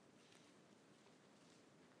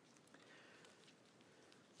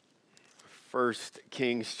First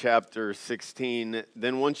Kings chapter 16.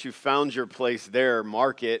 Then once you've found your place there,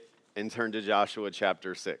 mark it and turn to Joshua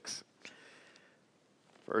chapter 6.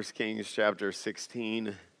 First Kings chapter 16.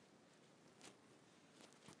 And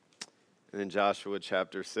then Joshua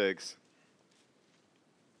chapter 6.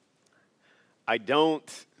 I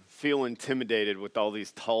don't feel intimidated with all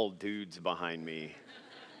these tall dudes behind me.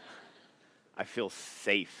 I feel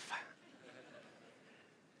safe.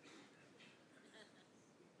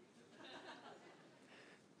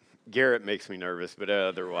 Garrett makes me nervous, but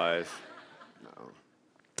otherwise, no.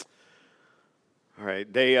 All right,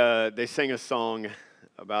 they sang a song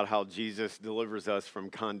about how Jesus delivers us from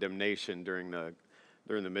condemnation during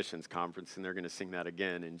the missions conference, and they're going to sing that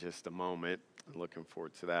again in just a moment. I'm looking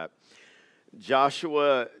forward to that.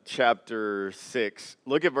 Joshua chapter 6.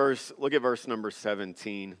 Look at verse number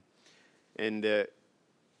 17, and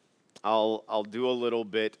I'll do a little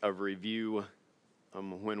bit of review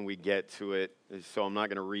when we get to it. So I'm not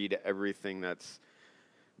going to read everything that's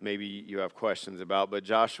maybe you have questions about. But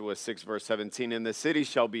Joshua 6 verse 17, and the city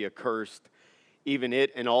shall be accursed, even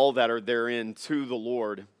it and all that are therein, to the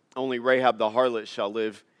Lord. Only Rahab the harlot shall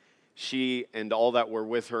live, she and all that were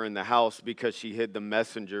with her in the house, because she hid the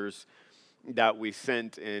messengers that we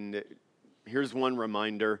sent. And here's one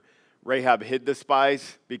reminder: Rahab hid the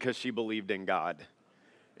spies because she believed in God.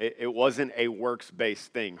 It wasn't a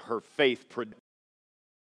works-based thing. Her faith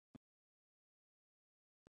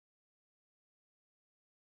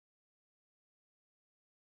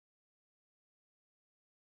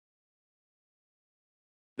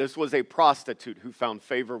This was a prostitute who found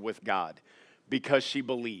favor with God because she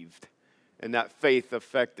believed, and that faith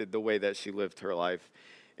affected the way that she lived her life.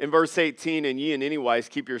 In verse 18, and ye in any wise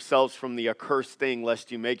keep yourselves from the accursed thing,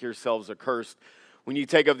 lest you make yourselves accursed. When you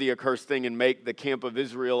take of the accursed thing and make the camp of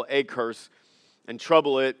Israel a curse and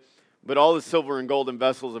trouble it, but all the silver and gold and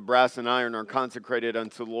vessels of brass and iron are consecrated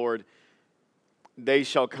unto the Lord, they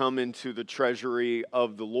shall come into the treasury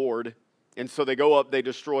of the Lord. And so they go up, they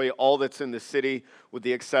destroy all that's in the city, with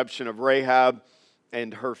the exception of Rahab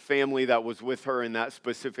and her family that was with her in that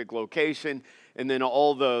specific location. And then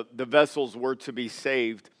all the vessels were to be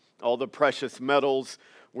saved. All the precious metals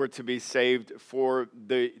were to be saved for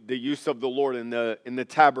the use of the Lord in the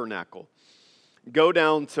tabernacle. Go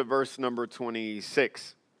down to verse number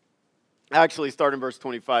 26. Actually, start in verse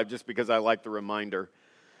 25, just because I like the reminder.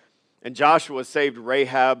 And Joshua saved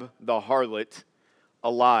Rahab the harlot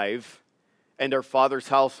alive, and her father's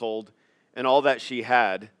household, and all that she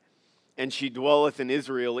had. And she dwelleth in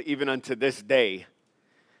Israel even unto this day,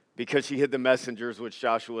 because she hid the messengers which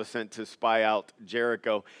Joshua sent to spy out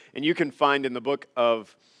Jericho. And you can find in the book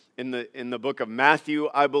of Matthew,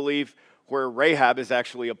 I believe, where Rahab is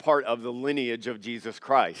actually a part of the lineage of Jesus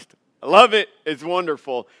Christ. I love it. It's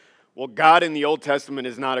wonderful. Well, God in the Old Testament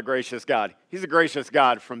is not a gracious God. He's a gracious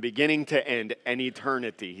God from beginning to end and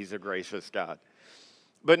eternity. He's a gracious God.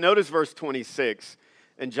 But notice verse 26,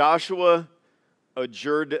 and Joshua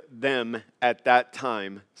adjured them at that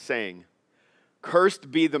time, saying,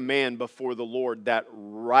 Cursed be the man before the Lord that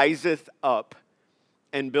riseth up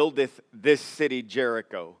and buildeth this city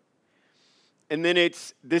Jericho. And then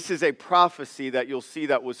this is a prophecy that you'll see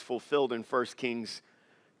that was fulfilled in 1 Kings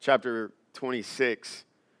chapter 26.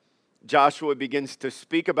 Joshua begins to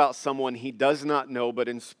speak about someone he does not know, but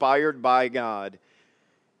inspired by God.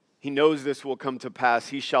 He knows this will come to pass.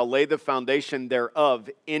 He shall lay the foundation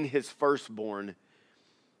thereof in his firstborn,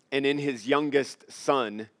 and in his youngest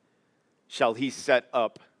son shall he set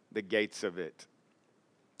up the gates of it.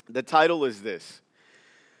 The title is this: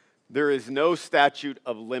 There is no statute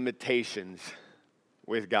of limitations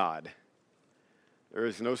with God. There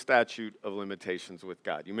is no statute of limitations with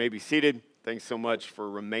God. You may be seated. Thanks so much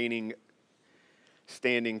for remaining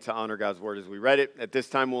standing to honor God's word as we read it. At this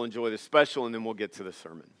time, we'll enjoy the special, and then we'll get to the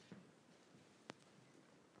sermon.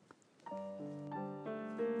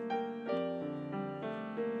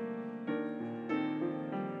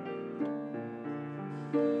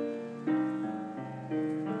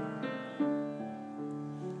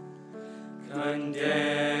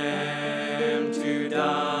 Condemned to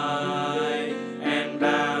die and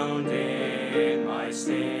bound in my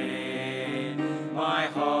sin, my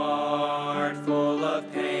heart full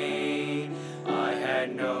of pain, I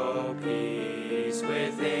had no peace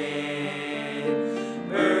within.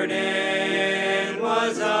 Burdened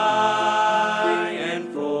was I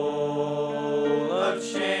and full of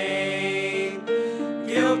shame,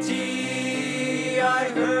 guilty I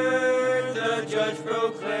heard the judge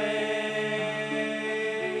proclaim.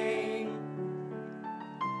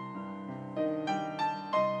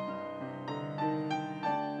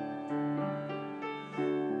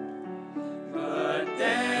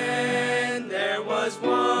 was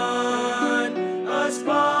one, a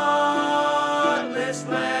spotless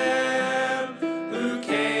lamb, who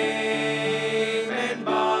came and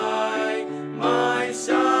by my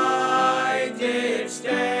side did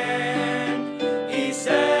stand. He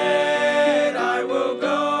said, I will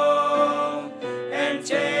go and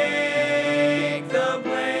take the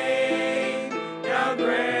blame, now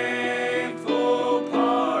grateful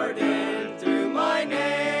pardon through my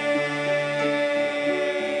name.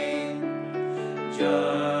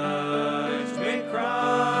 Judgment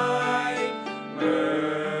cried,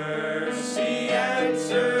 mercy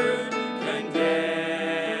answered,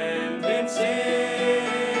 condemned in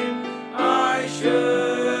sin. I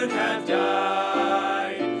should have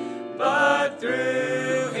died, but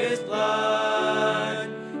through his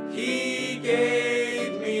blood he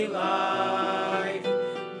gave me life.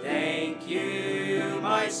 Thank you,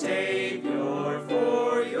 my Savior,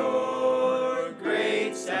 for your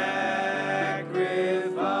great sacrifice.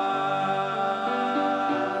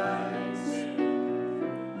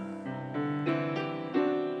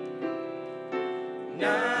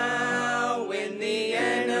 Now when the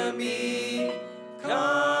enemy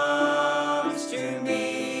comes to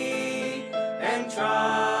me and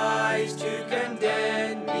tries to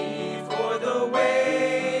condemn me for the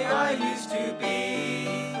way I used to be,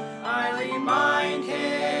 I remind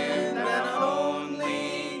him that not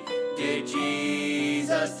only did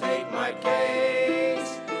Jesus take my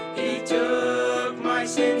case, he took my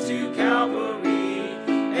sins to Calvary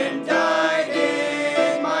and died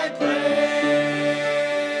in my place.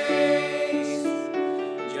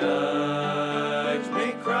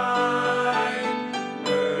 Judgment cried,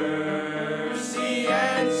 mercy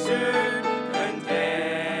answered,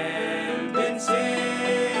 condemned in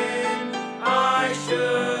sin. I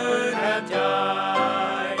should have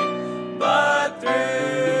died, but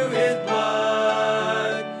through his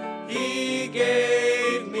blood he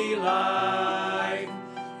gave me life.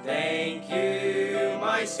 Thank you,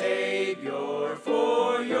 my Savior,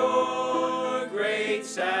 for your great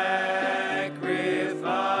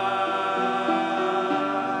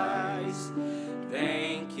sacrifice.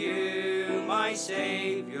 Thank you, my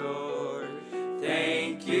Savior.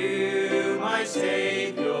 Thank you, my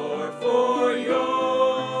Savior, for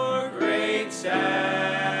your great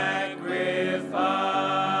sacrifice.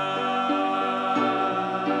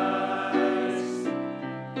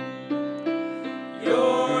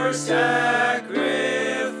 Your sacrifice.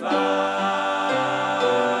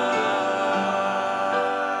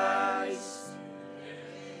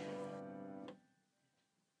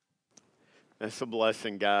 That's a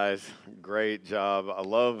blessing, guys. Great job. I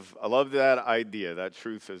love that idea. That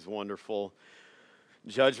truth is wonderful.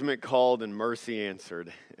 Judgment called and mercy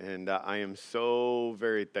answered. And I am so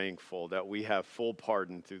very thankful that we have full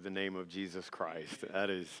pardon through the name of Jesus Christ.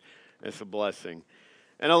 It's a blessing.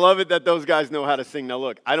 And I love it that those guys know how to sing. Now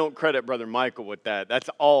look, I don't credit Brother Michael with that. That's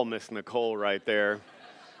all Miss Nicole right there.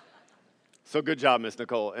 So good job, Miss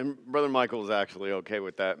Nicole. And Brother Michael is actually okay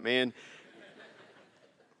with that. Man,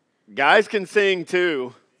 guys can sing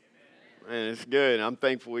too. And it's good. I'm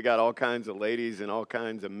thankful we got all kinds of ladies and all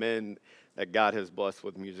kinds of men that God has blessed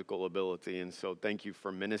with musical ability. And so thank you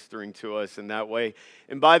for ministering to us in that way.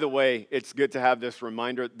 And by the way, it's good to have this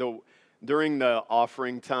reminder. During the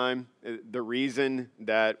offering time, the reason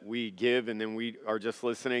that we give and then we are just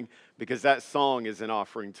listening, because that song is an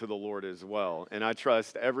offering to the Lord as well. And I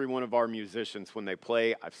trust every one of our musicians when they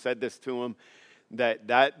play, I've said this to them,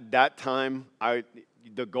 that time,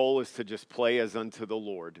 the goal is to just play as unto the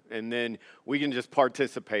Lord. And then we can just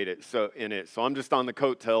participate in it. So I'm just on the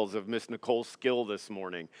coattails of Miss Nicole's skill this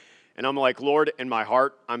morning. And I'm like, Lord, in my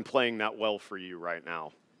heart, I'm playing that well for you right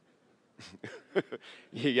now.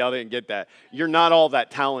 Y'all didn't get that. You're not all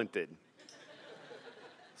that talented.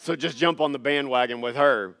 So just jump on the bandwagon with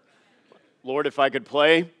her. Lord, if I could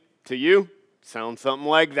play to you, sound something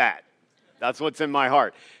like that. That's what's in my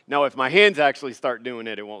heart. Now, if my hands actually start doing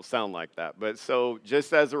it, it won't sound like that. But so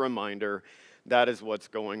just as a reminder, that is what's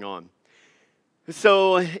going on.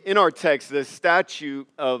 So in our text, a statute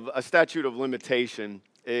of limitation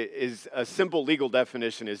is a simple legal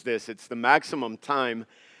definition is this. It's the maximum time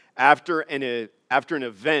after an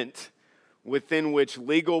event within which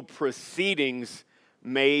legal proceedings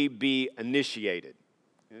may be initiated.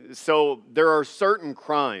 So there are certain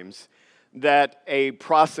crimes that a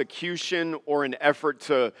prosecution or an effort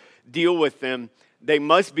to deal with them, they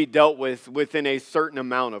must be dealt with within a certain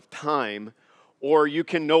amount of time, or you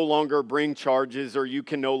can no longer bring charges, or you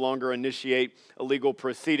can no longer initiate a legal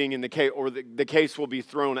proceeding in the case, or the case will be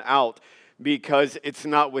thrown out because it's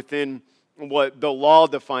not within what the law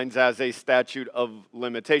defines as a statute of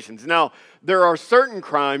limitations. Now, there are certain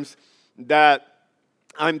crimes that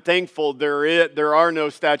I'm thankful there are no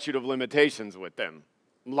statute of limitations with them,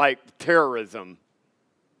 like terrorism.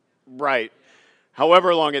 Right.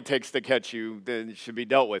 However long it takes to catch you, then it should be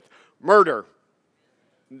dealt with. Murder.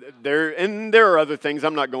 There are other things.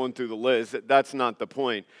 I'm not going through the list. That's not the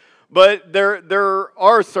point. But there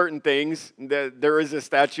are certain things that there is a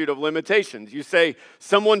statute of limitations. You say,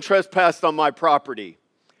 someone trespassed on my property,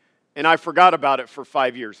 and I forgot about it for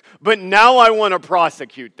 5 years. But now I want to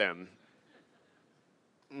prosecute them.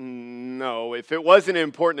 No, if it wasn't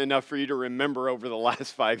important enough for you to remember over the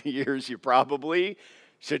last 5 years, you probably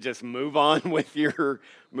should just move on with your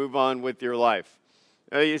life.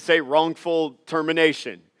 You say wrongful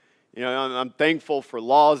termination. You know, I'm thankful for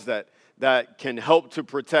laws that can help to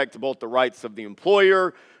protect both the rights of the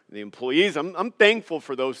employer, the employees. I'm thankful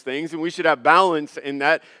for those things, and we should have balance in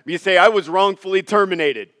that. You say, I was wrongfully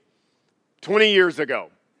terminated 20 years ago.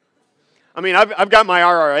 I mean, I've got my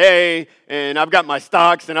RRA, and I've got my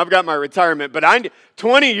stocks, and I've got my retirement, but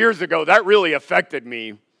 20 years ago, that really affected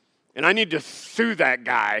me, and I need to sue that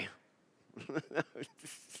guy.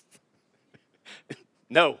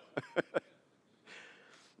 No.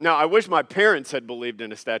 Now, I wish my parents had believed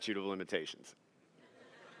in a statute of limitations.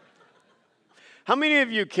 How many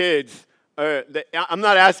of you kids, I'm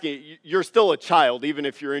not asking, you're still a child, even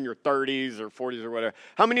if you're in your 30s or 40s or whatever.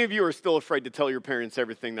 How many of you are still afraid to tell your parents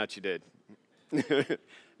everything that you did?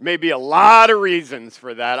 Maybe a lot of reasons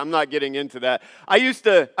for that. I'm not getting into that. I used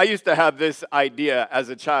to have this idea as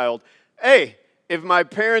a child. Hey, if my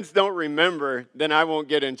parents don't remember, then I won't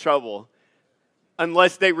get in trouble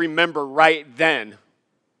unless they remember right then.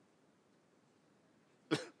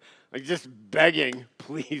 Like just begging,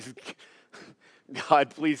 please,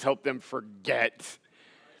 God, please help them forget.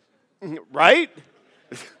 Right?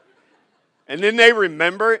 And then they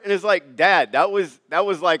remember, and it's like, Dad, that was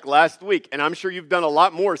like last week, and I'm sure you've done a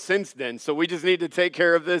lot more since then, so we just need to take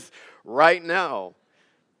care of this right now.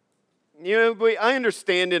 You know, I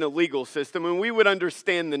understand in a legal system, and we would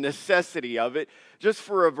understand the necessity of it, just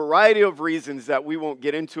for a variety of reasons that we won't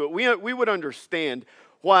get into it. We would understand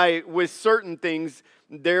why with certain things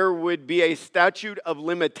there would be a statute of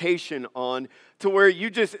limitation on to where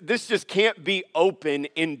this just can't be open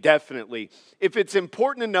indefinitely. If it's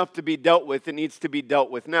important enough to be dealt with, it needs to be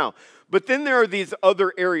dealt with now. But then there are these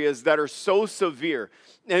other areas that are so severe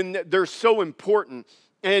and they're so important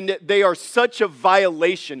and they are such a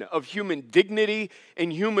violation of human dignity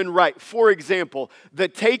and human right. For example, the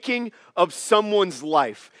taking of someone's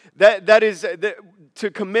life. That is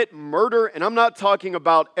to commit murder, and I'm not talking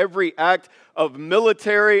about every act of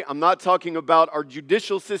military. I'm not talking about our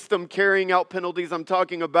judicial system carrying out penalties. I'm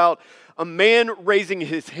talking about a man raising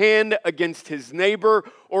his hand against his neighbor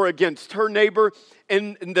or against her neighbor,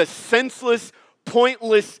 and the senseless,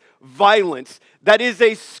 pointless violence that is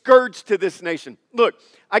a scourge to this nation. Look,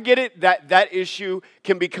 I get it that issue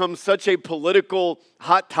can become such a political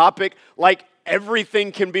hot topic, like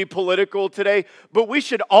everything can be political today, but we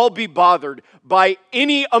should all be bothered by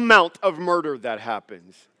any amount of murder that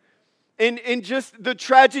happens. And just the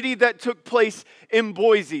tragedy that took place in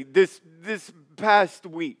Boise this past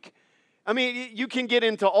week. I mean, you can get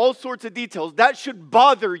into all sorts of details. That should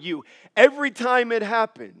bother you every time it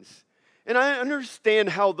happens. And I understand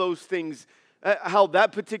how those things, how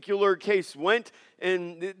that particular case went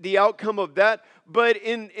and the outcome of that. But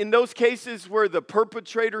in those cases where the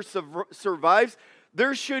perpetrator survives,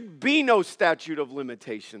 there should be no statute of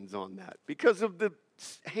limitations on that because of the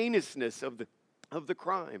heinousness of the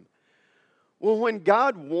crime. Well, when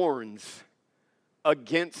God warns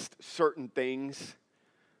against certain things,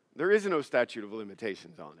 there is no statute of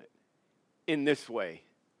limitations on it in this way.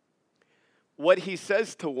 What he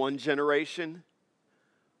says to one generation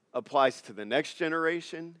applies to the next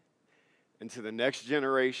generation, and to the next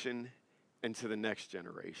generation, and to the next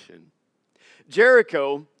generation.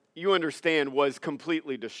 Jericho, you understand, was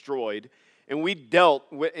completely destroyed. And we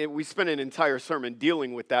spent an entire sermon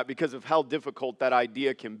dealing with that because of how difficult that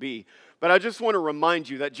idea can be. But I just want to remind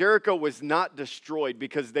you that Jericho was not destroyed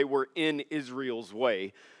because they were in Israel's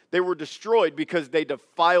way. They were destroyed because they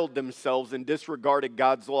defiled themselves and disregarded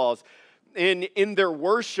God's laws. And in their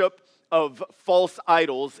worship of false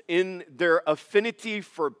idols, in their affinity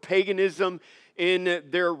for paganism, in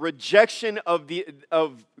their rejection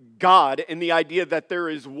of God and the idea that there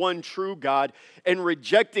is one true God, and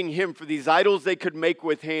rejecting Him for these idols they could make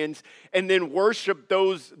with hands, and then worship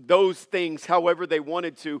those things however they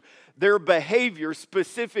wanted to, their behavior,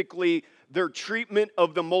 specifically their treatment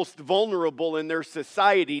of the most vulnerable in their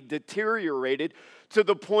society, deteriorated to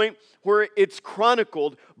the point where it's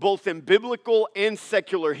chronicled both in biblical and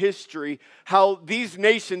secular history how these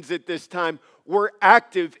nations at this time were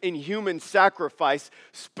active in human sacrifice,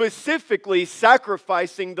 specifically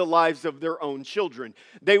sacrificing the lives of their own children.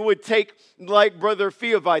 They would take, like Brother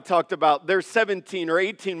Fiovi talked about, their 17 or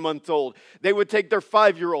 18 months old. They would take their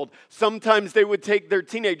 5-year-old. Sometimes they would take their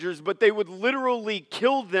teenagers, but they would literally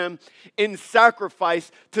kill them in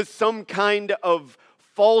sacrifice to some kind of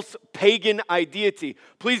false pagan deity.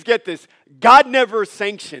 Please get this. God never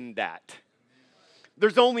sanctioned that.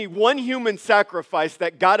 There's only one human sacrifice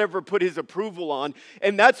that God ever put his approval on,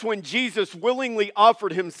 and that's when Jesus willingly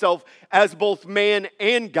offered himself as both man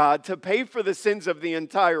and God to pay for the sins of the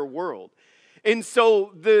entire world. And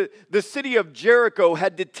so the city of Jericho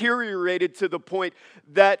had deteriorated to the point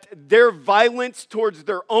that their violence towards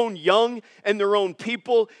their own young and their own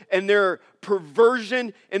people and their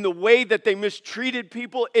perversion and the way that they mistreated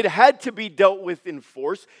people, it had to be dealt with in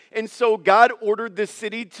force. And so God ordered the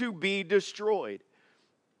city to be destroyed.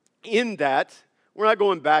 In that, we're not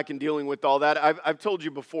going back and dealing with all that. I've told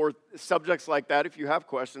you before, subjects like that, if you have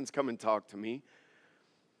questions, come and talk to me.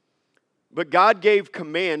 But God gave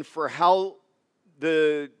command for how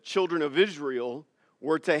the children of Israel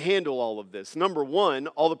were to handle all of this. Number one,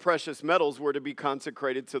 all the precious metals were to be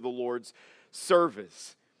consecrated to the Lord's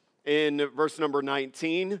service. In verse number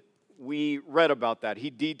 19, we read about that.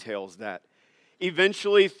 He details that.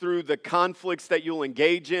 Eventually, through the conflicts that you'll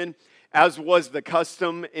engage in, as was the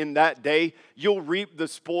custom in that day, you'll reap the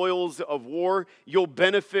spoils of war. You'll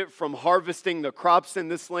benefit from harvesting the crops in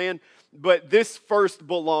this land. But this first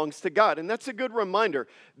belongs to God. And that's a good reminder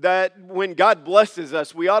that when God blesses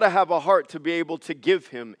us, we ought to have a heart to be able to give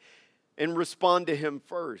him and respond to him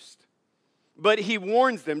first. But he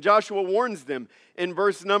warns them, Joshua warns them in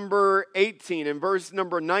verse number 18 and verse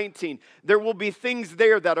number 19. There will be things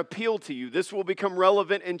there that appeal to you. This will become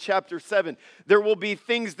relevant in chapter 7. There will be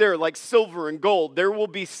things there like silver and gold. There will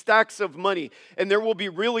be stacks of money, and there will be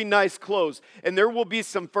really nice clothes, and there will be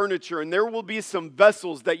some furniture, and there will be some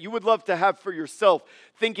vessels that you would love to have for yourself,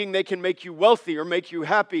 thinking they can make you wealthy or make you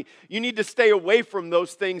happy. You need to stay away from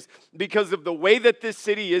those things because of the way that this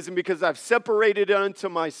city is and because I've separated it unto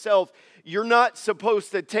myself. You're not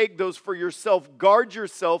supposed to take those for yourself. Guard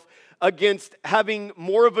yourself against having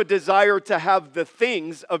more of a desire to have the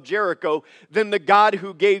things of Jericho than the God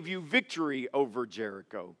who gave you victory over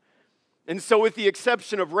Jericho. And so with the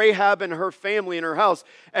exception of Rahab and her family and her house,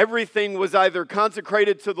 everything was either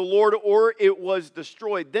consecrated to the Lord or it was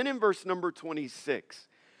destroyed. Then in verse number 26,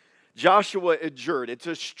 Joshua adjured. It's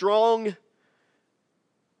a strong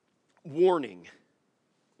warning.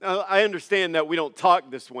 Now, I understand that we don't talk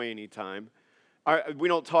this way anytime. We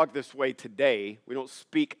don't talk this way today. We don't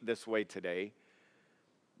speak this way today.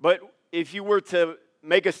 But if you were to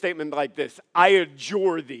make a statement like this, I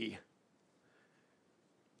adjure thee,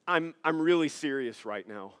 I'm really serious right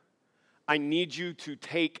now. I need you to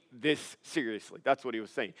take this seriously. That's what he was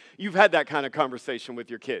saying. You've had that kind of conversation with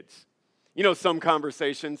your kids. You know, some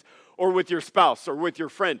conversations, or with your spouse, or with your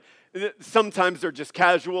friend. Sometimes they're just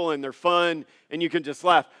casual and they're fun and you can just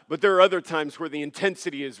laugh. But there are other times where the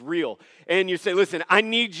intensity is real. And you say, listen, I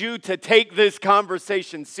need you to take this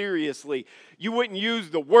conversation seriously. You wouldn't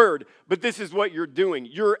use the word, but this is what you're doing.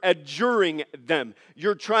 You're adjuring them.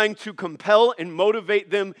 You're trying to compel and motivate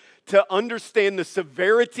them to understand the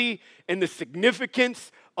severity and the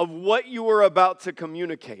significance of what you are about to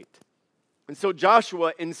communicate. And so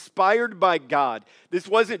Joshua, inspired by God, this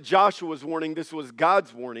wasn't Joshua's warning, this was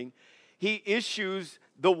God's warning. He issues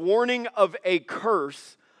the warning of a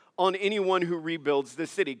curse on anyone who rebuilds the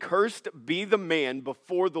city. Cursed be the man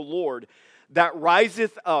before the Lord that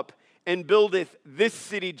riseth up and buildeth this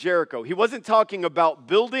city Jericho. He wasn't talking about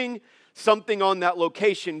building something on that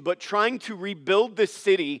location, but trying to rebuild the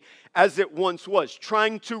city as it once was,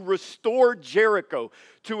 trying to restore Jericho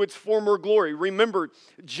to its former glory. Remember,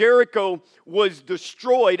 Jericho was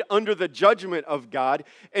destroyed under the judgment of God,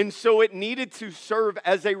 and so it needed to serve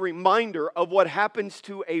as a reminder of what happens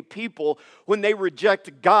to a people when they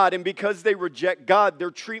reject God, and because they reject God,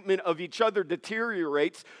 their treatment of each other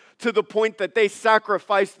deteriorates to the point that they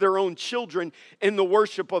sacrifice their own children in the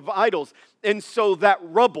worship of idols. And so that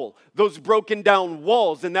rubble, those broken down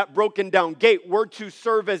walls and that broken down gate were to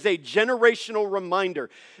serve as a generational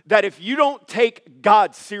reminder that if you don't take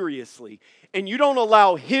God seriously and you don't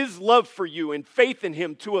allow His love for you and faith in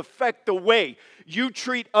Him to affect the way you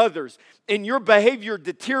treat others, and your behavior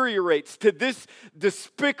deteriorates to this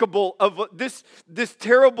despicable of this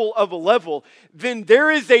terrible of a level, then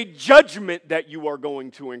there is a judgment that you are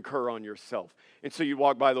going to incur on yourself. And so you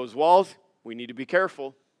walk by those walls, we need to be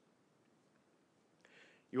careful.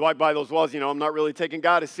 You walk by those walls, I'm not really taking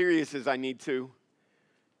God as serious as I need to.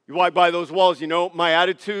 You walk by those walls, my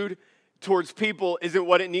attitude towards people isn't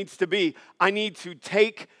what it needs to be. I need to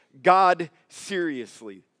take God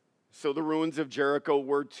seriously. So the ruins of Jericho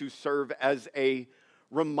were to serve as a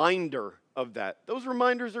reminder of that. Those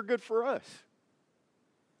reminders are good for us.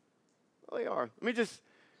 Well, they are.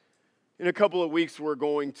 In a couple of weeks, we're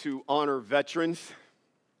going to honor veterans.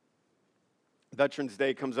 Veterans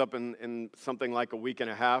Day comes up in something like a week and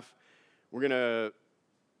a half. We're going to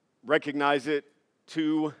recognize it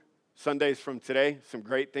 2 Sundays from today. Some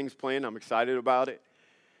great things planned. I'm excited about it.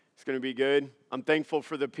 It's going to be good. I'm thankful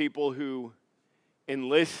for the people who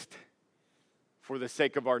enlist for the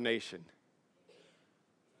sake of our nation.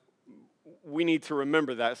 We need to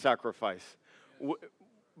remember that sacrifice.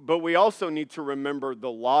 But we also need to remember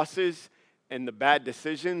the losses and the bad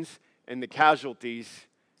decisions and the casualties,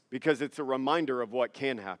 because it's a reminder of what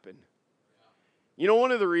can happen.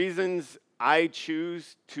 One of the reasons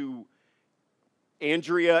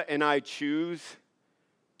Andrea and I choose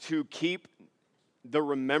to keep the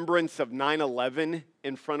remembrance of 9/11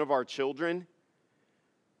 in front of our children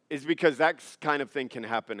is because that kind of thing can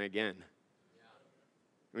happen again.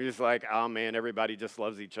 We're just like, oh man, everybody just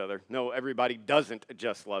loves each other. No, everybody doesn't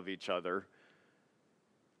just love each other.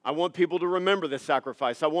 I want people to remember the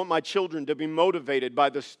sacrifice. I want my children to be motivated by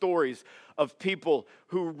the stories of people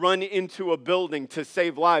who run into a building to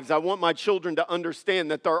save lives. I want my children to understand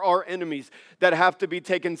that there are enemies that have to be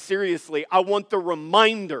taken seriously. I want the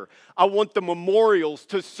reminder. I want the memorials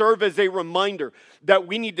to serve as a reminder that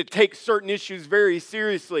we need to take certain issues very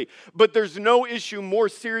seriously. But there's no issue more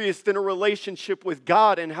serious than a relationship with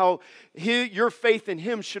God and how your faith in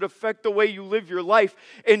Him should affect the way you live your life.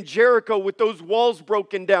 In Jericho, with those walls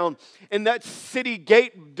broken down and that city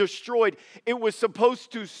gate destroyed, it was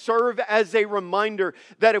supposed to serve as a reminder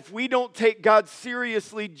that if we don't take God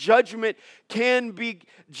seriously, judgment can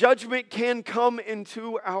come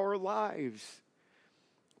into our lives.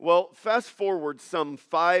 Well, fast forward some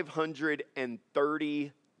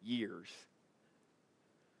 530 years.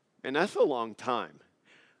 And that's a long time.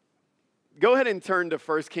 Go ahead and turn to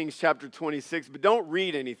 1 Kings chapter 26, but don't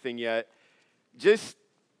read anything yet. Just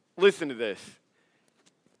listen to this.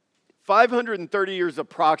 530 years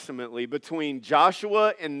approximately between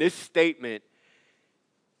Joshua and this statement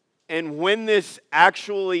and when this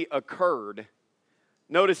actually occurred.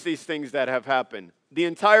 Notice these things that have happened. The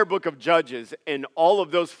entire book of Judges and all of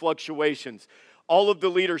those fluctuations, all of the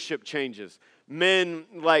leadership changes, men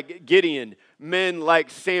like Gideon, men like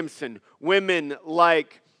Samson, women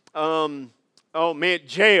like, Jael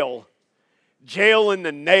in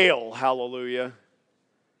the nail, hallelujah.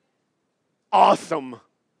 Awesome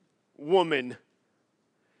woman.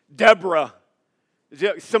 Deborah.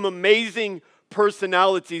 Some amazing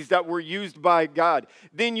personalities that were used by God.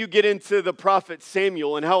 Then you get into the prophet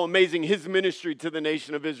Samuel and how amazing his ministry to the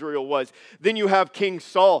nation of Israel was. Then you have King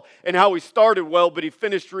Saul and how he started well, but he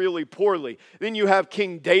finished really poorly. Then you have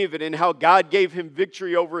King David and how God gave him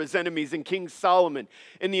victory over his enemies, and King Solomon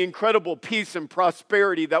and the incredible peace and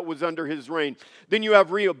prosperity that was under his reign. Then you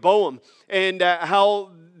have Rehoboam and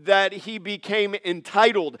how that he became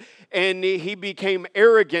entitled and he became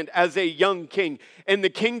arrogant as a young king. And the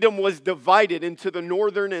kingdom was divided into the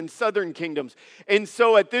northern and southern kingdoms. And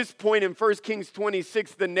so at this point in 1 Kings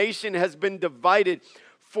 26, the nation has been divided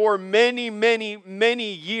for many, many,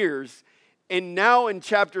 many years. And now in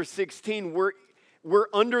chapter 16, we're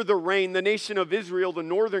under the reign, the nation of Israel, the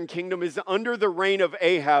northern kingdom, is under the reign of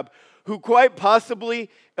Ahab, who quite possibly,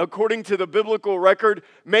 according to the biblical record,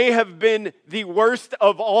 may have been the worst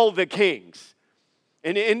of all the kings.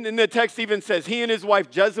 And in the text even says, he and his wife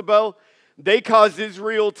Jezebel, they caused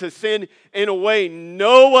Israel to sin in a way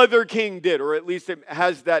no other king did, or at least it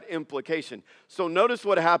has that implication. So notice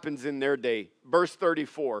what happens in their day. Verse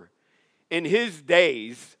 34. In his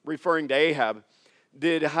days, referring to Ahab,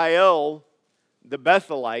 did Hiel, the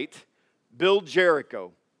Bethelite, build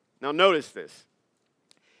Jericho. Now notice this.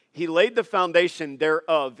 He laid the foundation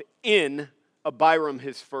thereof in Abiram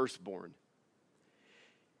his firstborn,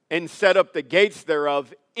 and set up the gates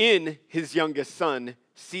thereof in his youngest son,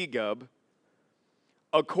 Segub,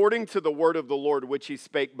 according to the word of the Lord which he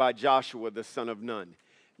spake by Joshua the son of Nun.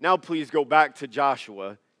 Now please go back to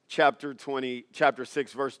Joshua chapter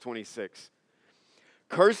 6, verse 26.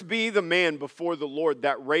 Cursed be the man before the Lord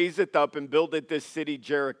that raiseth up and buildeth this city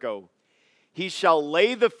Jericho. He shall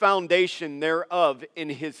lay the foundation thereof in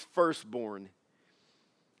his firstborn,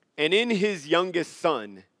 and in his youngest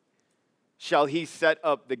son shall he set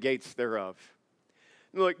up the gates thereof.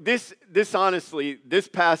 Look, this honestly, this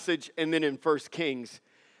passage and then in 1 Kings,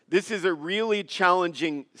 this is a really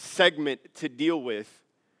challenging segment to deal with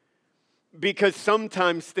because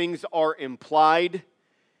sometimes things are implied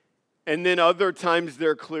and then other times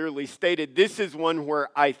they're clearly stated. This is one where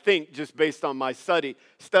I think, just based on my study,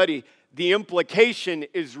 the implication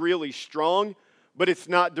is really strong, but it's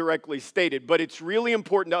not directly stated. But it's really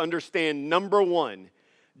important to understand, number one,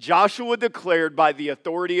 Joshua declared by the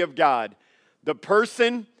authority of God, the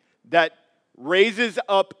person that raises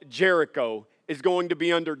up Jericho is going to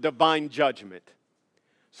be under divine judgment.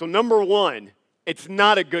 So number one, it's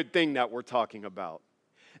not a good thing that we're talking about.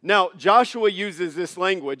 Now, Joshua uses this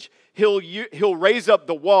language. He'll raise up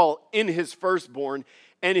the wall in his firstborn,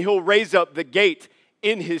 and he'll raise up the gate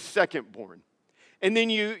in his secondborn. And then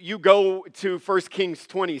you go to 1 Kings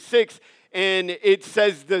 26, and it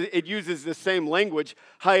says it uses the same language.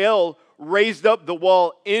 Hiel raised up the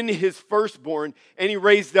wall in his firstborn, and he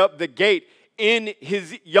raised up the gate in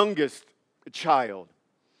his youngest child.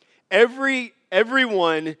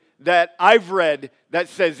 Everyone that I've read that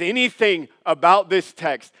says anything about this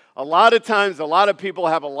text, a lot of times, a lot of people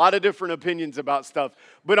have a lot of different opinions about stuff.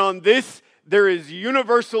 But on this, there is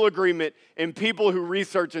universal agreement in people who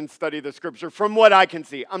research and study the scripture, from what I can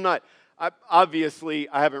see. Obviously,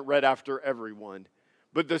 I haven't read after everyone.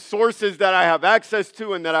 But the sources that I have access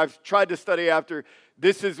to and that I've tried to study after,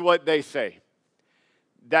 this is what they say.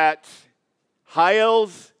 That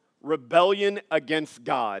Hiel's rebellion against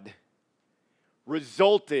God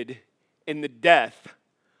resulted in the death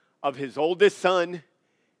of his oldest son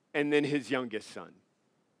and then his youngest son.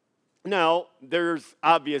 Now, there's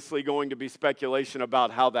obviously going to be speculation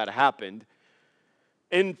about how that happened.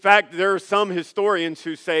 In fact, there are some historians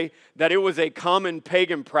who say that it was a common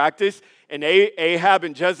pagan practice, and Ahab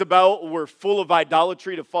and Jezebel were full of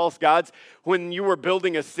idolatry to false gods. When you were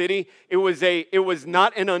building a city, it was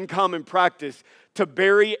not an uncommon practice to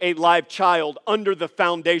bury a live child under the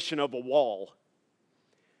foundation of a wall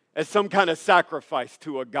as some kind of sacrifice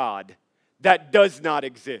to a god that does not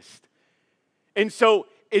exist. And so,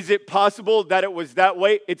 is it possible that it was that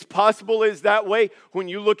way? It's possible it's that way. When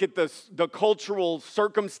you look at the cultural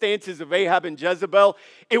circumstances of Ahab and Jezebel,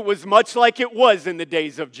 it was much like it was in the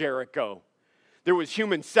days of Jericho. There was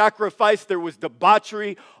human sacrifice, there was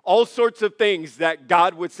debauchery, all sorts of things that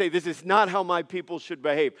God would say, this is not how my people should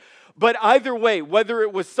behave. But either way, whether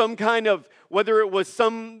it was some kind of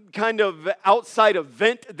outside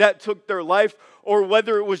event that took their life, or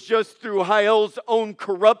whether it was just through Hiel's own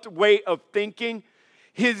corrupt way of thinking,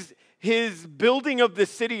 his building of the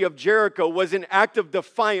city of Jericho was an act of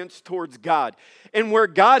defiance towards God. And where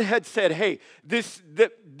God had said, hey, this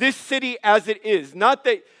city as it is, not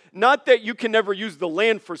that you can never use the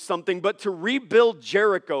land for something, but to rebuild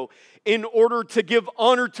Jericho in order to give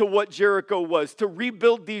honor to what Jericho was, to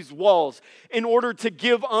rebuild these walls in order to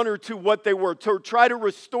give honor to what they were, to try to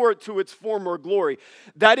restore it to its former glory.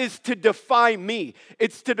 That is to defy me.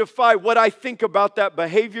 It's to defy what I think about that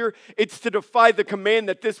behavior. It's to defy the command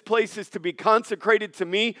that this place is to be consecrated to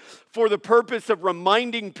me for the purpose of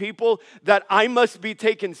reminding people that I must be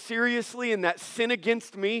taken seriously and that sin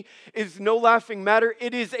against me is no laughing matter.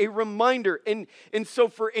 It is a reminder. And so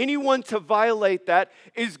for anyone to violate that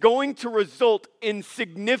is going to result in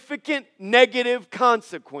significant negative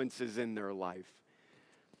consequences in their life.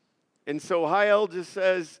 And so Hiel just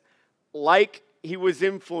says, like he was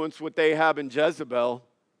influenced with Ahab and Jezebel,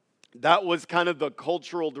 that was kind of the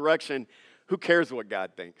cultural direction. Who cares what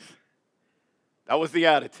God thinks? That was the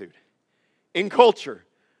attitude. In culture,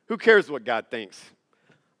 who cares what God thinks?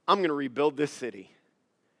 I'm going to rebuild this city.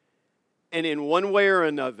 And in one way or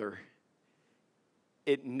another,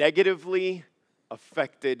 it negatively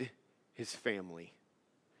affected his family.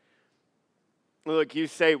 Look, you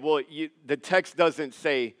say, well, the text doesn't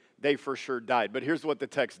say they for sure died, but here's what the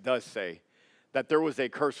text does say, that there was a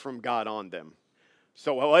curse from God on them.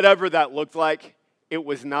 So whatever that looked like, it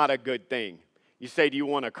was not a good thing. You say, do you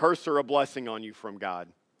want a curse or a blessing on you from God?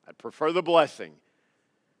 I'd prefer the blessing.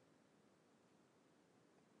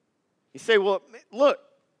 You say, well, look,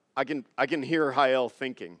 I can hear Hiel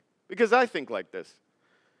thinking, because I think like this.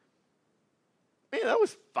 Man, that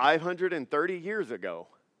was 530 years ago.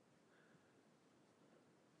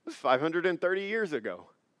 It was 530 years ago.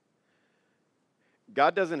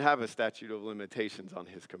 God doesn't have a statute of limitations on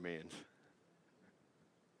his commands.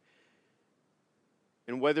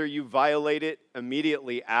 And whether you violate it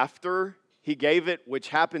immediately after he gave it, which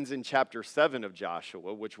happens in chapter 7 of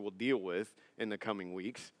Joshua, which we'll deal with in the coming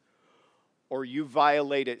weeks, or you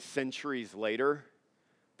violate it centuries later,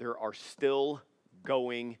 there are still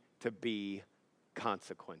going to be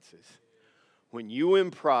consequences. When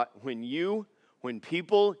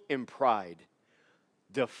people in pride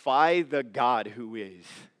defy the God who is,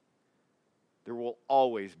 there will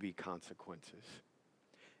always be consequences.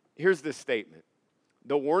 Here's the statement.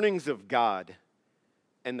 The warnings of God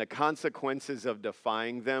and the consequences of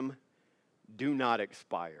defying them do not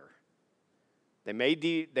expire. They may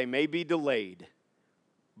be delayed,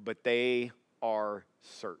 but they are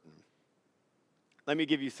certain. Let me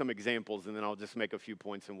give you some examples, and then I'll just make a few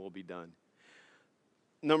points and we'll be done.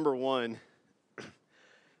 Number one,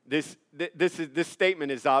 this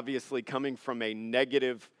statement is obviously coming from a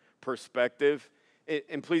negative perspective.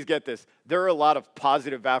 And please get this, there are a lot of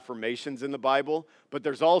positive affirmations in the Bible, but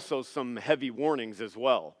there's also some heavy warnings as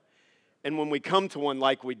well. And when we come to one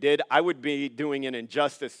like we did, I would be doing an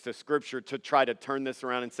injustice to Scripture to try to turn this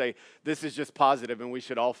around and say, this is just positive and we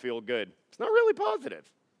should all feel good. It's not really positive.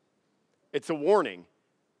 It's a warning.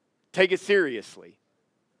 Take it seriously.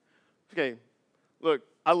 Okay, look,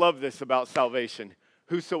 I love this about salvation.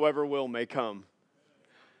 Whosoever will may come.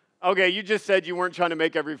 Okay, you just said you weren't trying to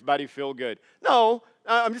make everybody feel good. No,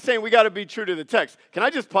 I'm just saying we got to be true to the text. Can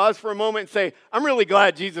I just pause for a moment and say, I'm really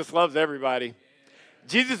glad Jesus loves everybody.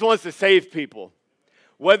 Jesus wants to save people.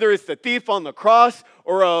 Whether it's the thief on the cross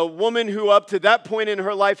or a woman who up to that point in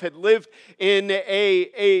her life had lived in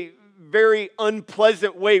a very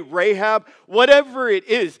unpleasant way, Rahab, whatever it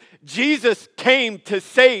is, Jesus came to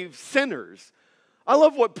save sinners. I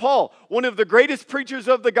love what Paul, one of the greatest preachers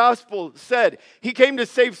of the gospel, said. He came to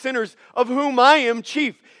save sinners, of whom I am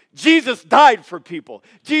chief. Jesus died for people.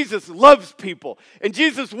 Jesus loves people. And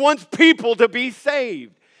Jesus wants people to be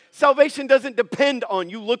saved. Salvation doesn't depend on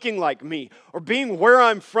you looking like me, or being where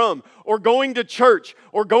I'm from, or going to church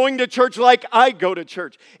like I go to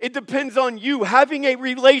church. It depends on you having a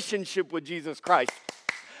relationship with Jesus Christ.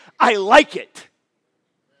 I like it.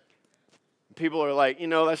 People are like,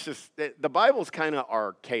 that's just, the Bible's kind of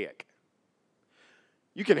archaic.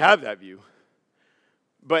 You can have that view.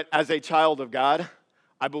 But as a child of God,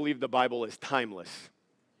 I believe the Bible is timeless.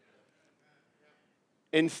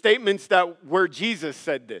 In statements where Jesus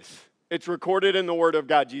said this, it's recorded in the Word of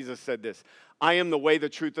God, Jesus said this, I am the way, the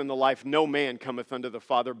truth, and the life. No man cometh unto the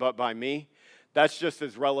Father but by me. That's just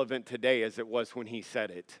as relevant today as it was when he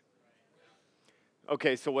said it.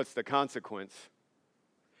 Okay, so what's the consequence?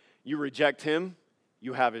 You reject him,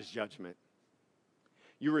 you have his judgment.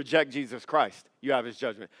 You reject Jesus Christ, you have his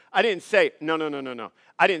judgment. I didn't say, no.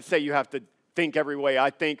 I didn't say you have to think every way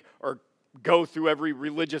I think or go through every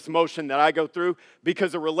religious motion that I go through,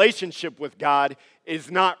 because a relationship with God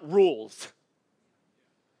is not rules.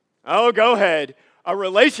 Oh, go ahead. A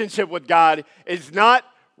relationship with God is not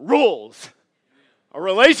rules. A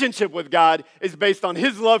relationship with God is based on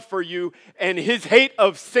his love for you and his hate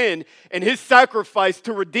of sin and his sacrifice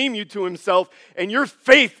to redeem you to himself and your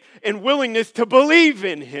faith and willingness to believe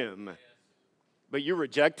in him. But you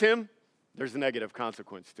reject him, there's a negative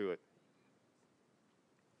consequence to it.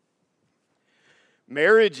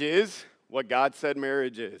 Marriage is what God said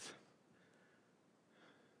marriage is.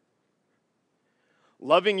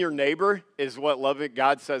 Loving your neighbor is what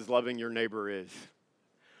God says loving your neighbor is.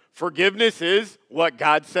 Forgiveness is what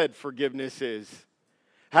God said forgiveness is.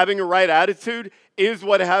 Having a right attitude is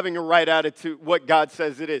what having a right attitude, what God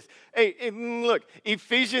says it is. Hey, look,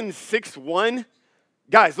 Ephesians 6:1.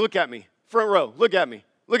 Guys, look at me. Front row, look at me.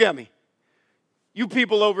 Look at me. You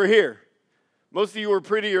people over here. Most of you are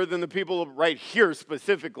prettier than the people right here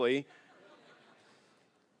specifically.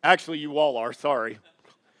 Actually, you all are, sorry.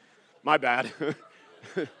 My bad.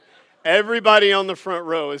 Everybody on the front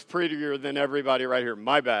row is prettier than everybody right here.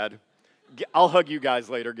 My bad. I'll hug you guys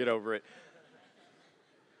later. Get over it.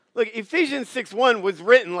 Look, Ephesians 6:1 was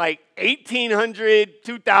written like 1,800,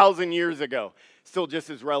 2,000 years ago. Still just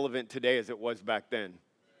as relevant today as it was back then.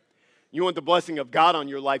 You want the blessing of God on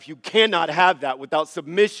your life, you cannot have that without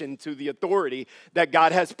submission to the authority that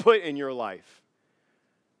God has put in your life.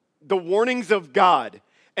 The warnings of God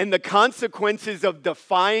and the consequences of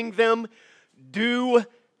defying them do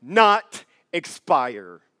not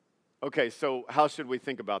expire. Okay, so how should we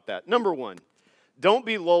think about that? Number one, don't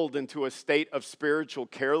be lulled into a state of spiritual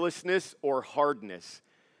carelessness or hardness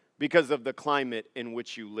because of the climate in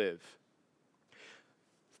which you live.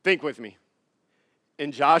 Think with me.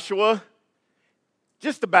 In Joshua,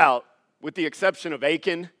 just about, with the exception of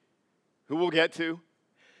Achan, who we'll get to,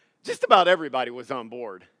 just about everybody was on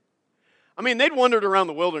board. I mean, they'd wandered around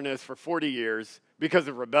the wilderness for 40 years because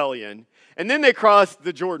of rebellion. And then they crossed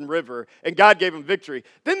the Jordan River, and God gave them victory.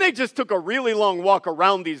 Then they just took a really long walk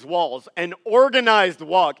around these walls, an organized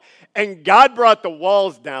walk, and God brought the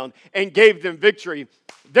walls down and gave them victory.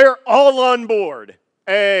 They're all on board.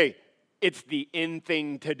 Hey, it's the in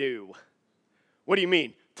thing to do. What do you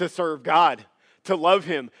mean? To serve God, to love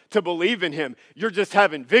him, to believe in him. You're just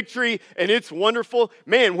having victory, and it's wonderful.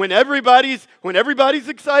 Man, when everybody's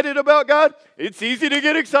excited about God, it's easy to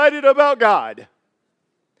get excited about God.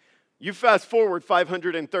 You fast forward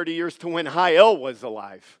 530 years to when Hiel was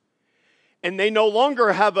alive. And they no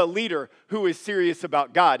longer have a leader who is serious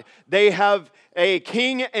about God. They have a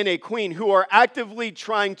king and a queen who are actively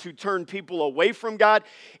trying to turn people away from God,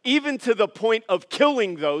 even to the point of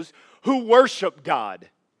killing those who worship God.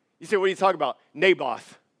 You say, what are you talking about?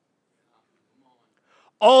 Naboth.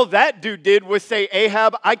 All that dude did was say,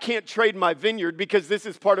 Ahab, I can't trade my vineyard because this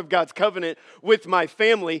is part of God's covenant with my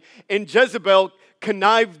family. And Jezebel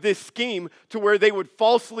connived this scheme to where they would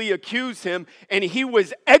falsely accuse him, and he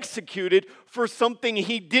was executed for something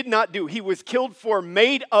he did not do. He was killed for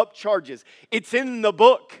made-up charges. It's in the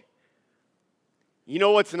book. You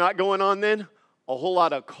know what's not going on then? A whole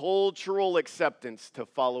lot of cultural acceptance to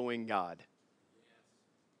following God.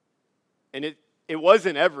 And it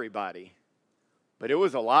wasn't everybody, but it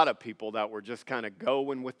was a lot of people that were just kind of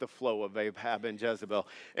going with the flow of Ahab and Jezebel.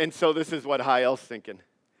 And so this is what Hiel's thinking.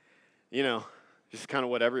 You know, just kind of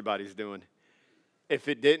what everybody's doing. If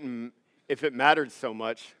it mattered so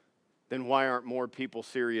much, then why aren't more people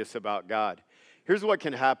serious about God? Here's what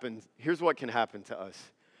can happen to us.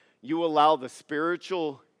 You allow the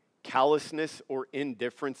spiritual callousness or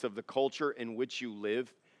indifference of the culture in which you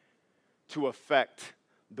live to affect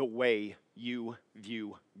the way you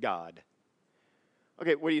view God.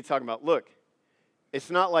 Okay, what are you talking about? Look, it's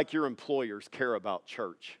not like your employers care about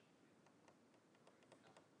church.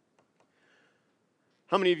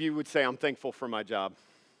 How many of you would say, I'm thankful for my job?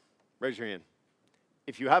 Raise your hand.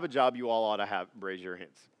 If you have a job, you all ought to raise your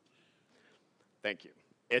hands. Thank you.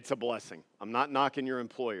 It's a blessing. I'm not knocking your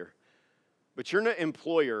employer. But your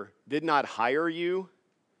employer did not hire you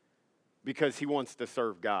because he wants to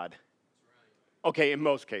serve God. Okay, in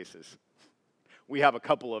most cases. We have a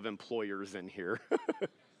couple of employers in here.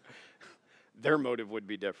 Their motive would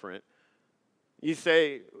be different. You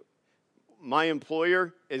say, my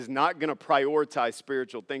employer is not going to prioritize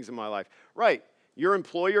spiritual things in my life. Right. Your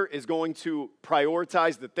employer is going to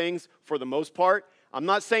prioritize the things for the most part. I'm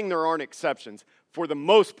not saying there aren't exceptions. For the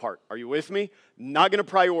most part, are you with me? Not going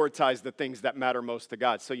to prioritize the things that matter most to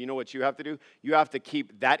God. So you know what you have to do? You have to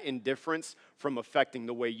keep that indifference from affecting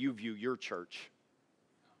the way you view your church.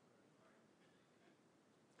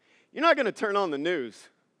 You're not going to turn on the news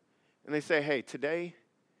and they say, hey, today,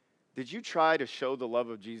 did you try to show the love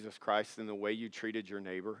of Jesus Christ in the way you treated your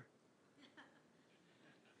neighbor?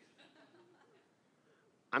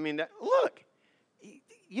 I mean, look,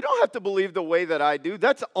 you don't have to believe the way that I do.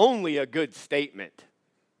 That's only a good statement.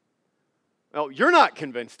 Well, you're not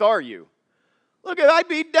convinced, are you? Look, I'd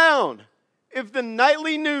be down if the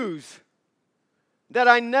nightly news that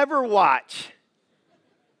I never watch,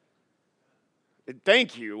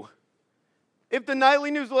 thank you, if the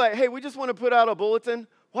nightly news was like, hey, we just want to put out a bulletin,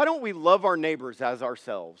 why don't we love our neighbors as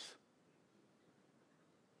ourselves?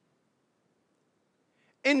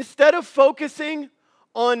 Instead of focusing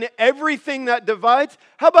on everything that divides,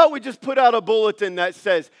 how about we just put out a bulletin that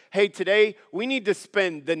says, hey, today we need to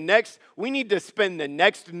spend the next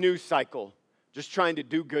news cycle just trying to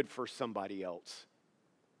do good for somebody else.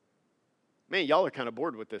 Man, y'all are kind of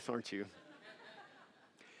bored with this, aren't you?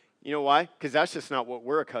 You know why? Because that's just not what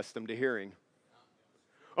we're accustomed to hearing.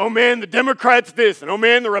 Oh man, the Democrats this, and oh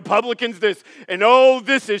man, the Republicans this, and oh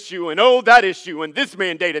this issue, and oh that issue, and this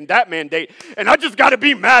mandate, and that mandate, and I just got to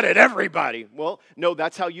be mad at everybody. Well, no,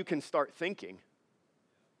 that's how you can start thinking.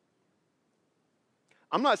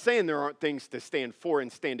 I'm not saying there aren't things to stand for and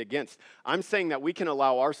stand against. I'm saying that we can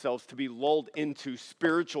allow ourselves to be lulled into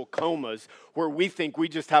spiritual comas where we think we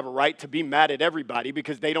just have a right to be mad at everybody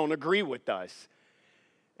because they don't agree with us.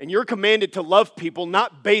 And you're commanded to love people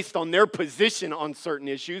not based on their position on certain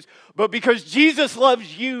issues, but because Jesus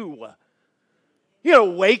loves you. You gotta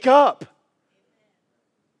wake up.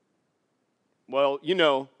 Well, you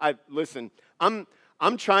know, listen, I'm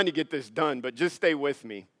trying to get this done, but just stay with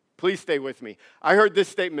me. Please stay with me. I heard this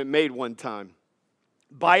statement made one time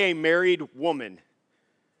by a married woman.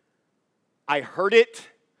 I heard it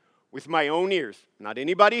with my own ears. Not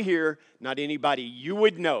anybody here, not anybody you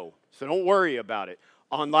would know, so don't worry about it.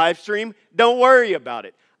 On live stream, don't worry about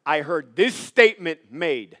it. I heard this statement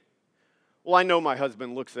made. Well, I know my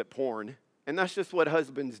husband looks at porn, and that's just what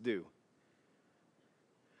husbands do.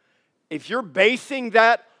 If you're basing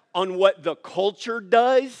that on what the culture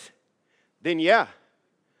does, then yeah.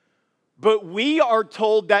 But we are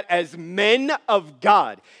told that as men of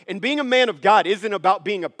God, and being a man of God isn't about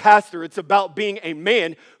being a pastor, it's about being a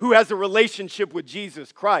man who has a relationship with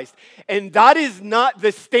Jesus Christ. And that is not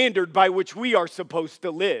the standard by which we are supposed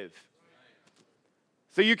to live.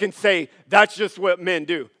 So you can say, that's just what men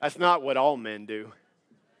do. That's not what all men do.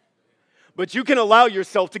 But you can allow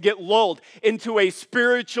yourself to get lulled into a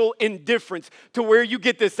spiritual indifference to where you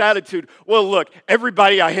get this attitude, well, look,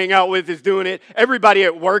 everybody I hang out with is doing it. Everybody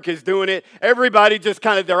at work is doing it. Everybody just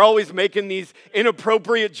they're always making these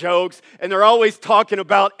inappropriate jokes, and they're always talking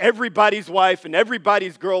about everybody's wife and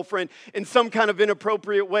everybody's girlfriend in some kind of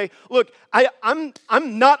inappropriate way. Look, I'm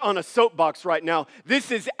not on a soapbox right now.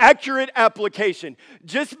 This is accurate application.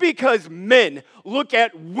 Just because men look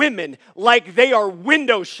at women like they are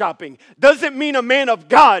window shopping doesn't mean a man of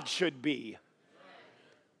God should be.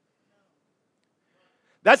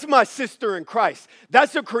 That's my sister in Christ.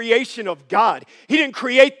 That's a creation of God. He didn't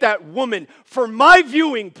create that woman for my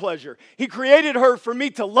viewing pleasure. He created her for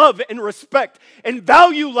me to love and respect and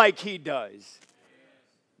value like He does.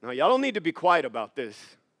 Now, y'all don't need to be quiet about this.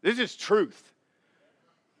 This is truth.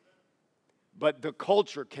 But the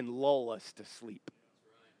culture can lull us to sleep.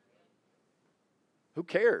 Who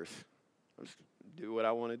cares? I'll just do what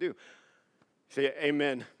I want to do. Say,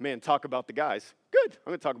 amen. Man, talk about the guys. Good.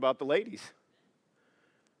 I'm going to talk about the ladies.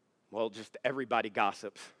 Well, just everybody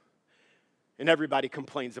gossips. And everybody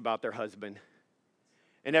complains about their husband.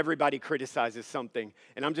 And everybody criticizes something.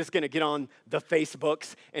 And I'm just going to get on the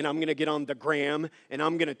Facebooks. And I'm going to get on the gram. And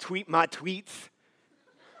I'm going to tweet my tweets.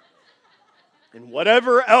 And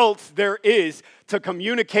whatever else there is to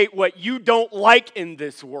communicate what you don't like in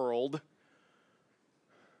this world.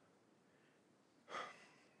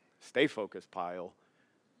 Stay focused, Pyle.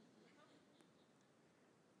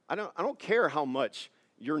 I don't care how much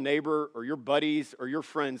your neighbor or your buddies or your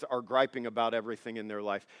friends are griping about everything in their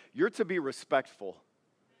life. You're to be respectful.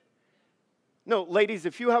 No, ladies,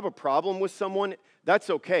 if you have a problem with someone, that's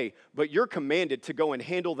okay. But you're commanded to go and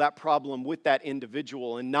handle that problem with that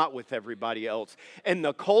individual and not with everybody else. And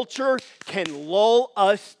the culture can lull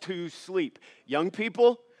us to sleep. Young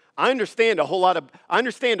people, I understand a whole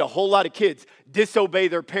lot of kids disobey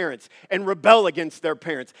their parents and rebel against their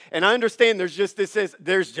parents. And I understand there's just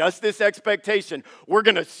this expectation. We're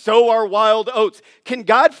going to sow our wild oats. Can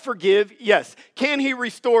God forgive? Yes. Can He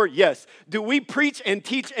restore? Yes. Do we preach and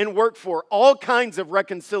teach and work for all kinds of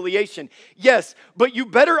reconciliation? Yes. But you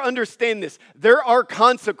better understand this. There are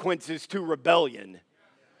consequences to rebellion.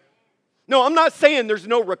 No, I'm not saying there's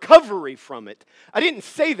no recovery from it. I didn't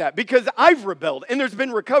say that because I've rebelled and there's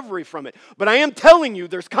been recovery from it. But I am telling you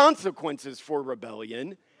there's consequences for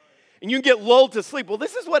rebellion. And you get lulled to sleep. Well,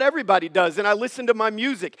 this is what everybody does. And I listen to my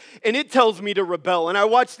music and it tells me to rebel. And I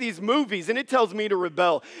watch these movies and it tells me to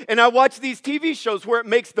rebel. And I watch these TV shows where it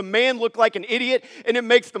makes the man look like an idiot and it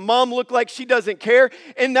makes the mom look like she doesn't care.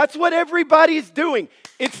 And that's what everybody's doing.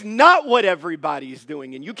 It's not what everybody's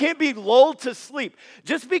doing. And you can't be lulled to sleep.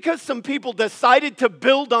 Just because some people decided to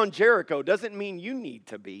build on Jericho doesn't mean you need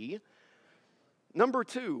to be. Number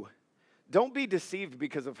 2. Don't be deceived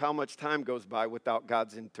because of how much time goes by without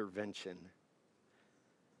God's intervention.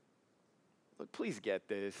 Look, please get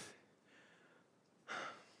this.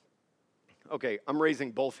 Okay, I'm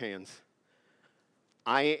raising both hands.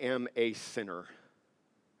 I am a sinner.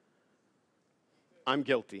 I'm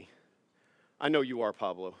guilty. I know you are,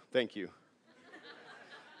 Pablo. Thank you.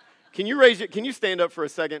 Can you stand up for a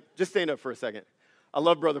second? Just stand up for a second. I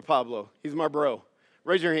love Brother Pablo. He's my bro.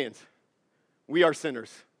 Raise your hands. We are sinners.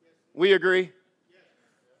 We agree?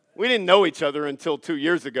 We didn't know each other until 2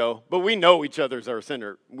 years ago, but we know each other's our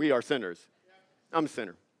sinner. We are sinners. I'm a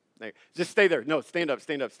sinner. Just stay there. No, stand up,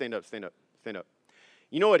 stand up, stand up, stand up, stand up.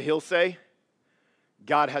 You know what he'll say?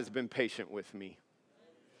 God has been patient with me.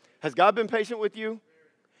 Has God been patient with you?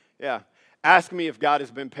 Yeah. Ask me if God has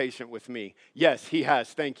been patient with me. Yes, He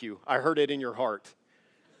has. Thank you. I heard it in your heart.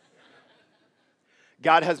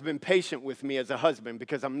 God has been patient with me as a husband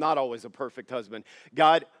because I'm not always a perfect husband.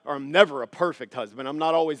 I'm never a perfect husband. I'm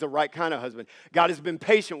not always the right kind of husband. God has been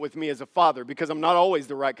patient with me as a father because I'm not always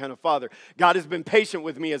the right kind of father. God has been patient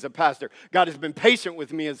with me as a pastor. God has been patient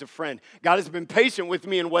with me as a friend. God has been patient with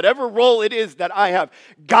me in whatever role it is that I have.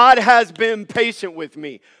 God has been patient with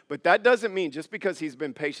me. But that doesn't mean, just because He's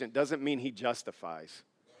been patient, doesn't mean He justifies.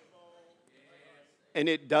 And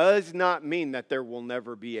it does not mean that there will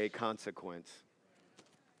never be a consequence.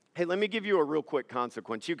 Hey, let me give you a real quick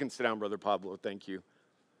consequence. You can sit down, Brother Pablo. Thank you.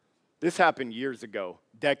 This happened years ago,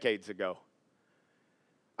 decades ago.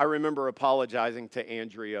 I remember apologizing to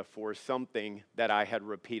Andrea for something that I had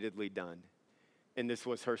repeatedly done. And this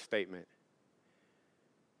was her statement.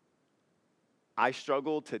 I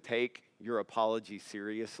struggle to take your apology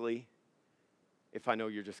seriously if I know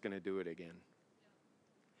you're just going to do it again.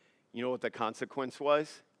 You know what the consequence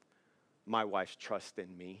was? My wife's trust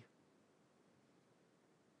in me.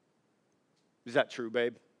 Is that true,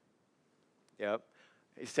 babe? Yep.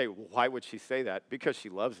 You say, well, why would she say that? Because she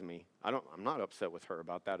loves me. I'm not upset with her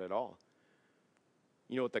about that at all.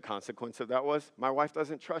 You know what the consequence of that was? My wife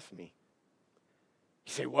doesn't trust me.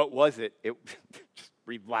 You say, what was it? Just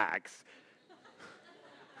relax.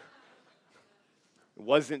 It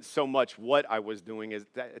wasn't so much what I was doing,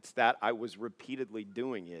 it's that I was repeatedly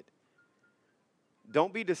doing it.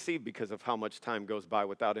 Don't be deceived because of how much time goes by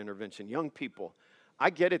without intervention. Young people, I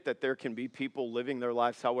get it that there can be people living their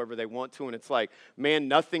lives however they want to, and it's like, man,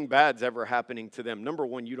 nothing bad's ever happening to them. Number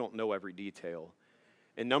one, you don't know every detail.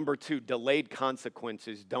 And number two, delayed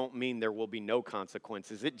consequences don't mean there will be no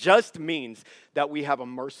consequences. It just means that we have a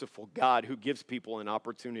merciful God who gives people an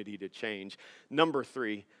opportunity to change. Number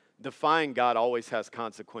three, defying God always has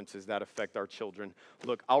consequences that affect our children.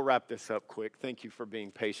 Look, I'll wrap this up quick. Thank you for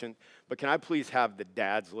being patient. But can I please have the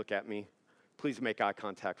dads look at me? Please make eye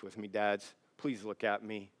contact with me, dads. Please look at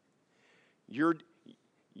me.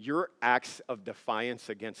 Your acts of defiance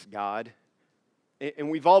against God,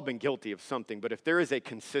 and we've all been guilty of something, but if there is a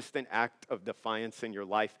consistent act of defiance in your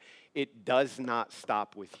life, it does not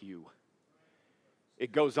stop with you.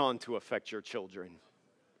 It goes on to affect your children.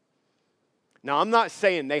 Now, I'm not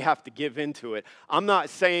saying they have to give into it. I'm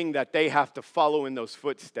not saying that they have to follow in those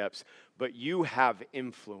footsteps, but you have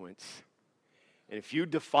influence. And if you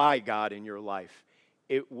defy God in your life,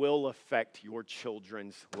 it will affect your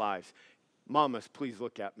children's lives. Mamas, please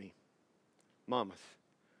look at me. Mamas,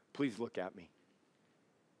 please look at me.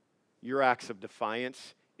 Your acts of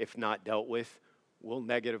defiance, if not dealt with, will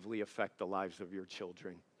negatively affect the lives of your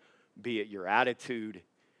children, be it your attitude,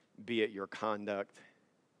 be it your conduct.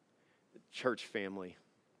 Church family,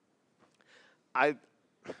 I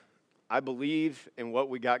believe in what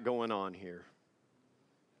we got going on here.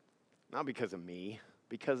 Not because of me,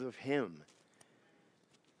 because of him.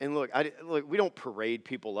 And look, we don't parade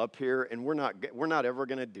people up here, and we're not ever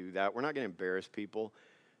going to do that. We're not going to embarrass people.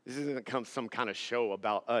 This isn't some kind of show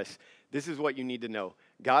about us. This is what you need to know.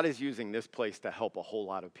 God is using this place to help a whole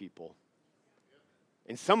lot of people.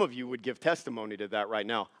 And some of you would give testimony to that right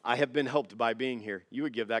now. I have been helped by being here. You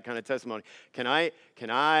would give that kind of testimony. Can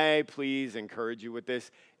I please encourage you with this?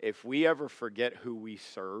 If we ever forget who we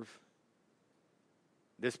serve,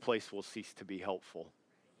 this place will cease to be helpful.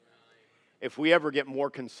 If we ever get more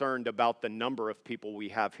concerned about the number of people we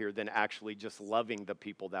have here than actually just loving the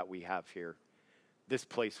people that we have here, this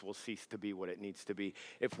place will cease to be what it needs to be.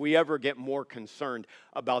 If we ever get more concerned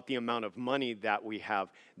about the amount of money that we have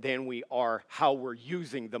than we are how we're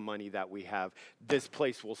using the money that we have, this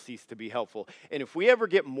place will cease to be helpful. And if we ever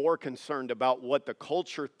get more concerned about what the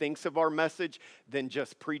culture thinks of our message than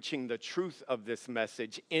just preaching the truth of this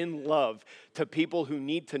message in love to people who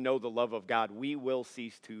need to know the love of God, we will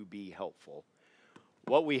cease to be helpful.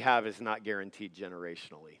 What we have is not guaranteed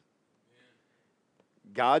generationally.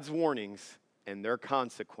 God's warnings and their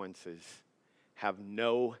consequences have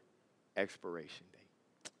no expiration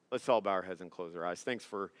date. Let's all bow our heads and close our eyes. Thanks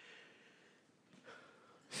for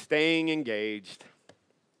staying engaged.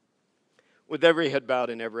 With every head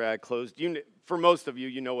bowed and every eye closed. For most of you,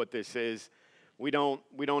 you know what this is. We don't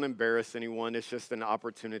embarrass anyone. It's just an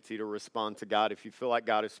opportunity to respond to God. If you feel like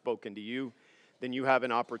God has spoken to you, then you have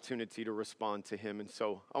an opportunity to respond to him. And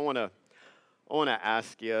so I want to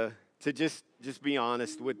ask you to just be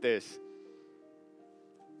honest with this.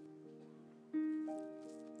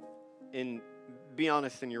 And be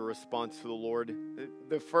honest in your response to the Lord.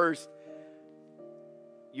 The first,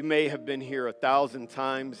 you may have been here 1,000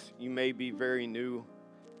 times. You may be very new.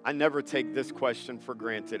 I never take this question for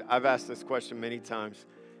granted. I've asked this question many times.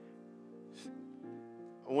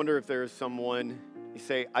 I wonder if there is someone, you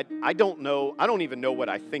say, I don't know, I don't even know what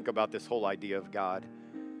I think about this whole idea of God.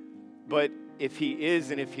 But if he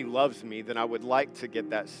is and if he loves me, then I would like to get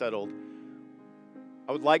that settled.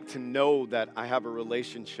 I would like to know that I have a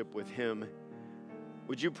relationship with him.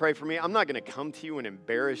 Would you pray for me? I'm not going to come to you and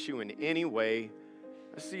embarrass you in any way.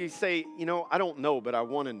 So you say, I don't know, but I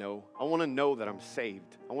want to know. I want to know that I'm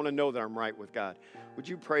saved. I want to know that I'm right with God. Would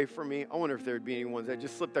you pray for me? I wonder if there would be anyone that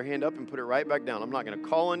just slip their hand up and put it right back down. I'm not going to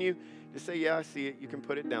call on you. Just say, yeah, I see it. You can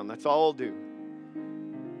put it down. That's all I'll do.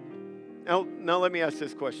 Now let me ask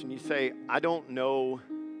this question. You say, I don't know,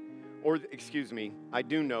 or excuse me, I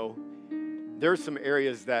do know. There are some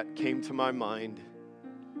areas that came to my mind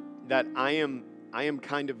that I am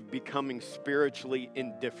kind of becoming spiritually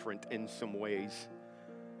indifferent in some ways.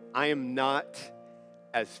 I am not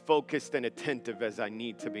as focused and attentive as I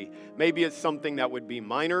need to be. Maybe it's something that would be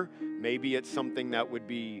minor. Maybe it's something that would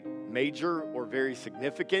be major or very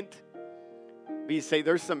significant. But you say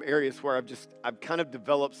there's some areas where I've kind of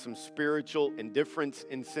developed some spiritual indifference,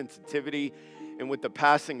 insensitivity. and with the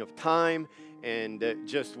passing of time and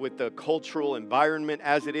just with the cultural environment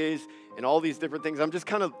as it is and all these different things, I'm just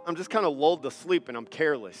kind of lulled to sleep, and I'm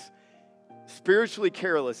careless, spiritually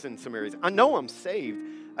careless in some areas. I know I'm saved.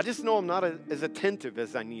 I just know I'm not as attentive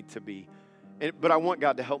as I need to be. But I want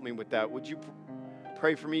God to help me with that. Would you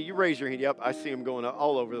pray for me? You raise your hand. Yep, I see him going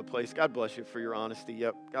all over the place. God bless you for your honesty.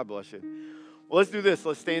 Yep, God bless you. Well, let's do this.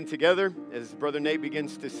 Let's stand together as Brother Nate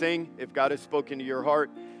begins to sing. If God has spoken to your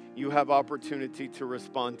heart, you have opportunity to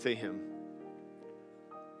respond to him.